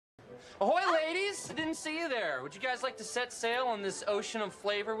Ahoy, ladies! I didn't see you there. Would you guys like to set sail on this ocean of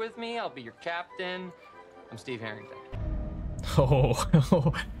flavor with me? I'll be your captain. I'm Steve Harrington.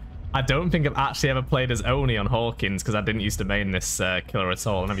 Oh, I don't think I've actually ever played as Oni on Hawkins because I didn't used to main this killer at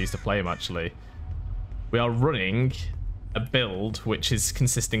all. I never used to play him, actually. We are running a build which is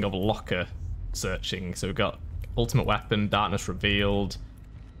consisting of locker searching. So we've got ultimate weapon, darkness revealed,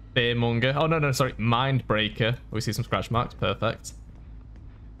 fearmonger. Oh, no, sorry. Mind breaker. We see some scratch marks. Perfect.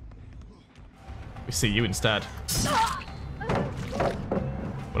 We see you instead. We're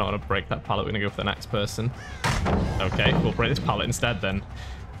not going to break that pallet. We're going to go for the next person. Okay, we'll break this pallet instead then.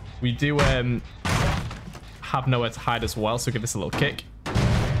 We do have nowhere to hide as well, so give this a little kick.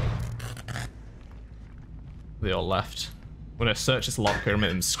 They all left. I'm going to search this locker and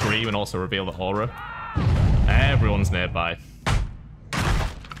make them scream and also reveal the aura. Everyone's nearby.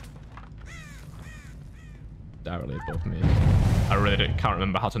 Directly above me. I really can't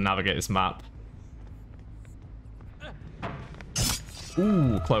remember how to navigate this map.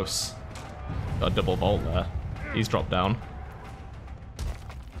 Ooh, close. Got a double vault there. He's dropped down.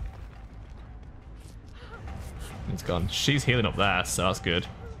 He's gone. She's healing up there, so that's good.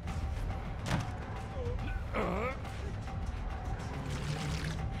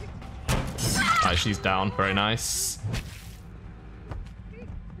 Alright, she's down. Very nice.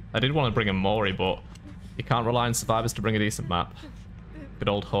 I did want to bring a Mori, but you can't rely on survivors to bring a decent map. Good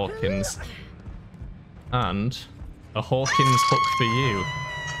old Hawkins. And a Hawkins hook for you.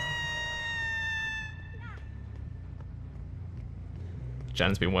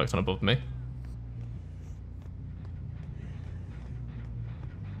 Jen's been worked on above me.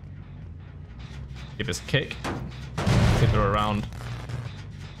 Give this a kick. See if they're around.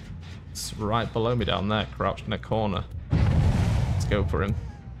 It's right below me down there, crouched in a corner. Let's go for him.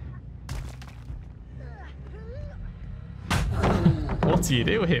 What are you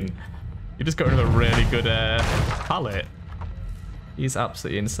doing? You just got rid of a really good pallet. He's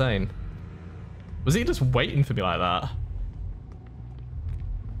absolutely insane. Was he just waiting for me like that?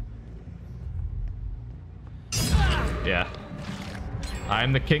 Yeah.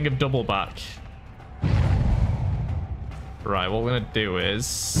 I'm the king of double back. Right, what we're gonna do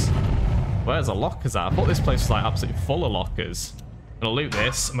is... Where's the lockers at? I thought this place was like absolutely full of lockers. I'm gonna loot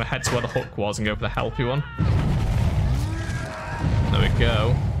this. I'm gonna head to where the hook was and go for the healthy one. There we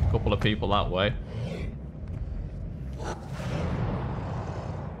go. A couple of people that way.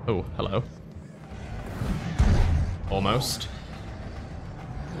 Oh, hello. Almost.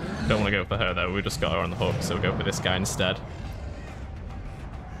 Don't want to go for her though. We just got her on the hook, so we'll go for this guy instead.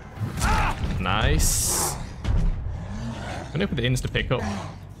 Nice. I'm gonna go for the insta pickup.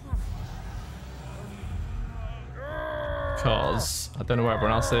 Because I don't know where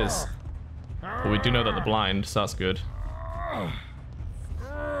everyone else is. But we do know that they're blind, so that's good.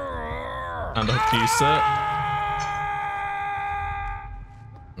 And a hook for you, sir.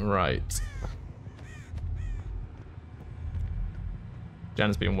 Right.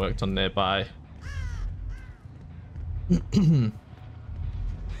 Jen's being worked on nearby. Gonna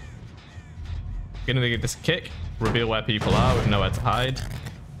give this a kick. Reveal where people are with nowhere to hide.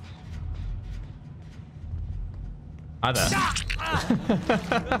 Hi there.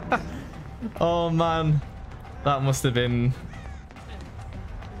 Oh man. That must have been...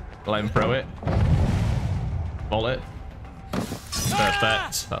 Let him throw it. Bolt it.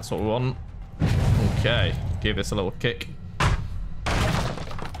 Perfect. That's what we want. Okay. Give this a little kick.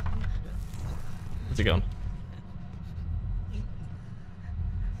 Where's he gone?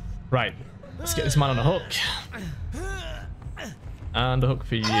 Right. Let's get this man on a hook. And a hook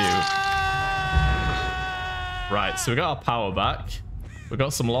for you. Right, so we got our power back. We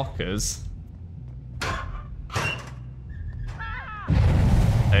got some lockers.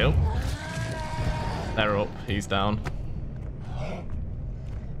 Hey up. They're up. He's down.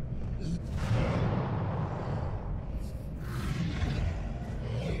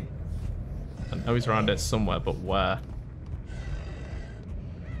 I know he's around it somewhere, but where?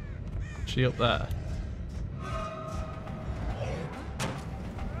 Is she up there?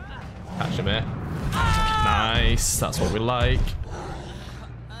 Catch him here. Nice. That's what we like.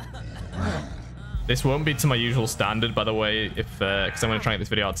 This won't be to my usual standard, by the way, if because I'm going to try and get this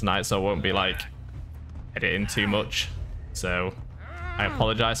video out tonight, so I won't be like editing too much. So I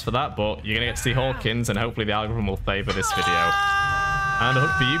apologize for that, but you're going to get to see Hawkins, and hopefully the algorithm will favor this video. And a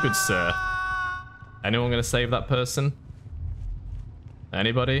hook for you, good sir. Anyone going to save that person?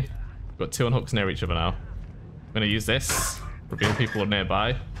 Anybody? We've got two on hooks near each other now. I'm going to use this. Reveal people are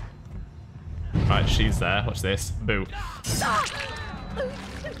nearby. Right, she's there. Watch this. Boo.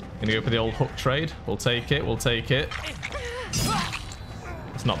 Gonna go for the old hook trade. We'll take it. We'll take it.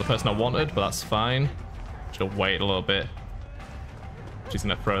 It's not the person I wanted, but that's fine. She'll wait a little bit. She's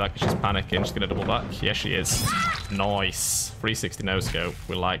going to throw that because she's panicking. She's going to double back. Yes, she is. Nice. 360 no scope.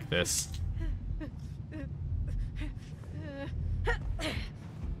 We like this.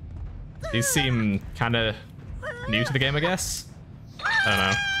 These seem kind of new to the game, I guess. I don't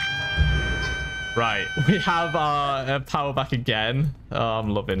know. Right, we have our power back again. Oh, I'm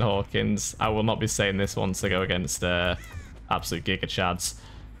loving Hawkins. I will not be saying this once I go against absolute Giga Chads.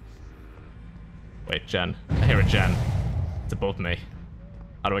 Wait, Jen. I hear a Jen. It's above me.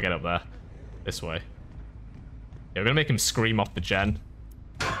 How do I get up there? This way. Yeah, we're gonna make him scream off the Jen.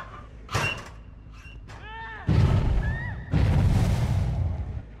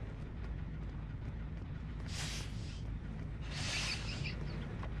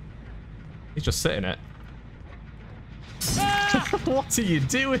 He's just sitting it. What are you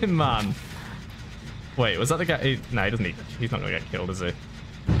doing, man? Wait, was that the guy? No, he doesn't. He's not gonna get killed, is he?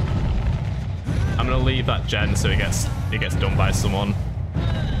 I'm gonna leave that Gen so he gets done by someone.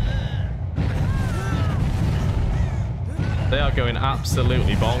 They are going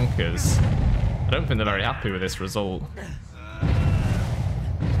absolutely bonkers. I don't think they're very happy with this result.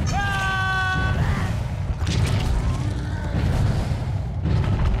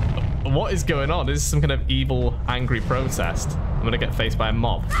 What is going on? This is some kind of evil, angry protest. I'm gonna get faced by a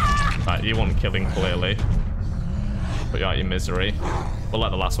mob. Right, you want killing, clearly. Put you out of your misery. We'll let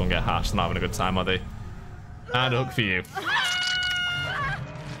the last one get hatched. They're not having a good time, are they? And a hook for you.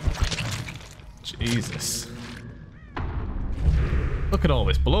 Jesus. Look at all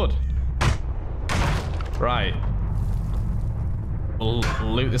this blood. Right. We'll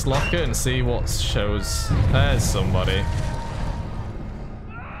loot this locker and see what shows. There's somebody.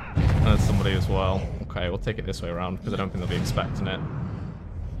 There's somebody as well. Okay, we'll take it this way around because I don't think they'll be expecting it.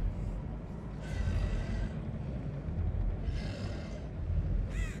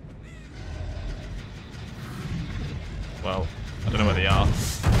 Well, I don't know where they are.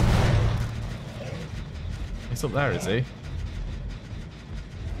 He's up there, is he?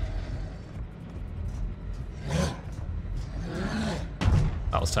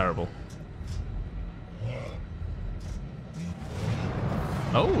 That was terrible.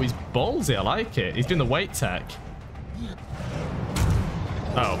 Oh, he's ballsy. I like it. He's doing the weight tech.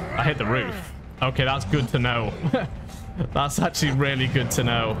 Oh, I hit the roof. Okay, that's good to know. That's actually really good to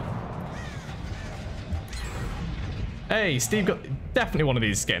know. Hey, Steve got... Definitely one of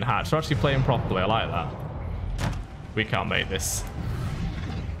these is getting hatched. We're actually playing properly. I like that. We can't make this.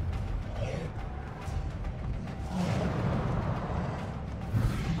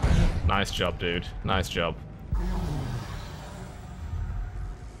 Nice job, dude. Nice job.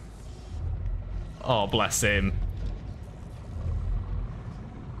 Oh, bless him.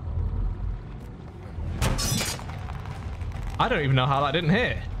 I don't even know how that didn't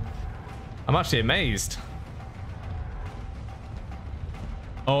hit. I'm actually amazed.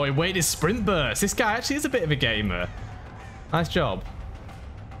 Oh, he waited sprint burst. This guy actually is a bit of a gamer. Nice job.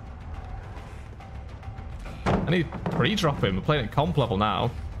 I need to pre-drop him. We're playing at comp level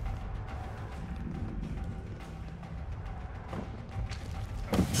now.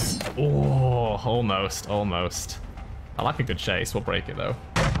 Oh, almost, almost. I like a good chase. We'll break it, though.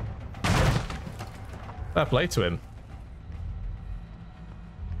 Fair play to him.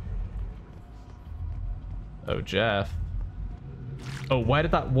 Oh, Jeff. Oh, where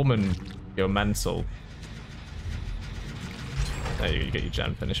did that woman go mental? There you get your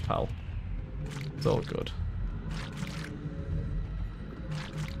gen finished, pal. It's all good.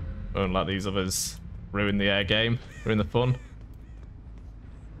 Won't let these others ruin the air game, ruin the fun.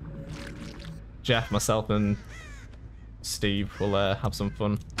 Jeff, myself, and Steve will have some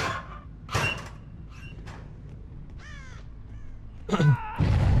fun.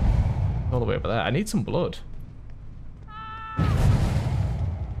 All the way over there. I need some blood.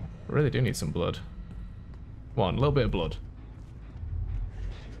 I really do need some blood. Come on, a little bit of blood.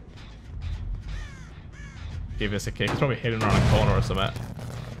 Give us a kick. It's probably hidden around a corner or something.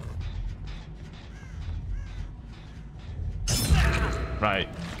 Right.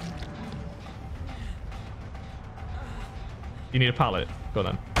 You need a pallet. Go on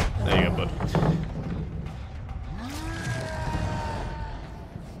then. There you go, bud.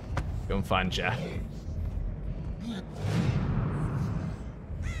 Go and find Jeff.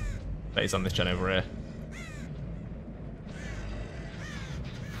 Bet he's on this gen over here.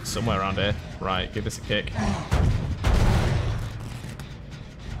 Somewhere around here. Right, give this a kick.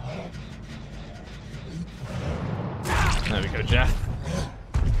 There we go, Jeff.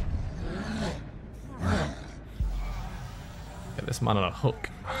 Get this man on a hook.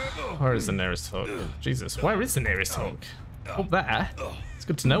 Where is the nearest hook? Jesus, where is the nearest hook? Up there? It's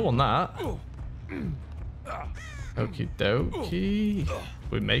good to know on that. Okie dokie.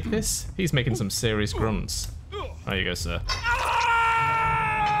 We make this? He's making some serious grunts. There you go, sir.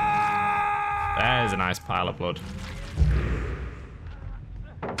 There's a nice pile of blood.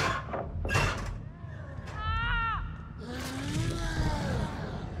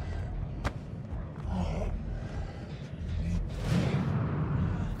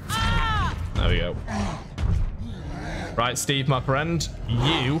 There we go. Right, Steve, my friend,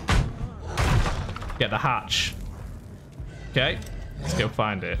 you get the hatch. Okay, let's go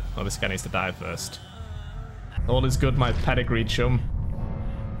find it. Oh, this guy needs to die first. All is good, my pedigree chum.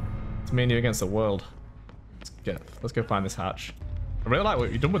 It's me and you against the world. Let's go find this hatch. I really like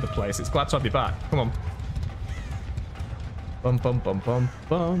what you've done with the place. It's glad to have you back. Come on. Bum bum bum bum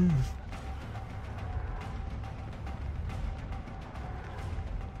bum.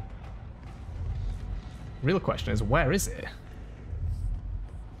 Real question is, where is it?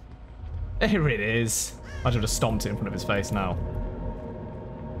 Here it is. I should have stomped it in front of his face now.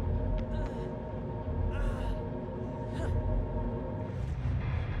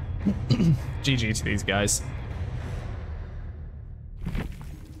 GG to these guys.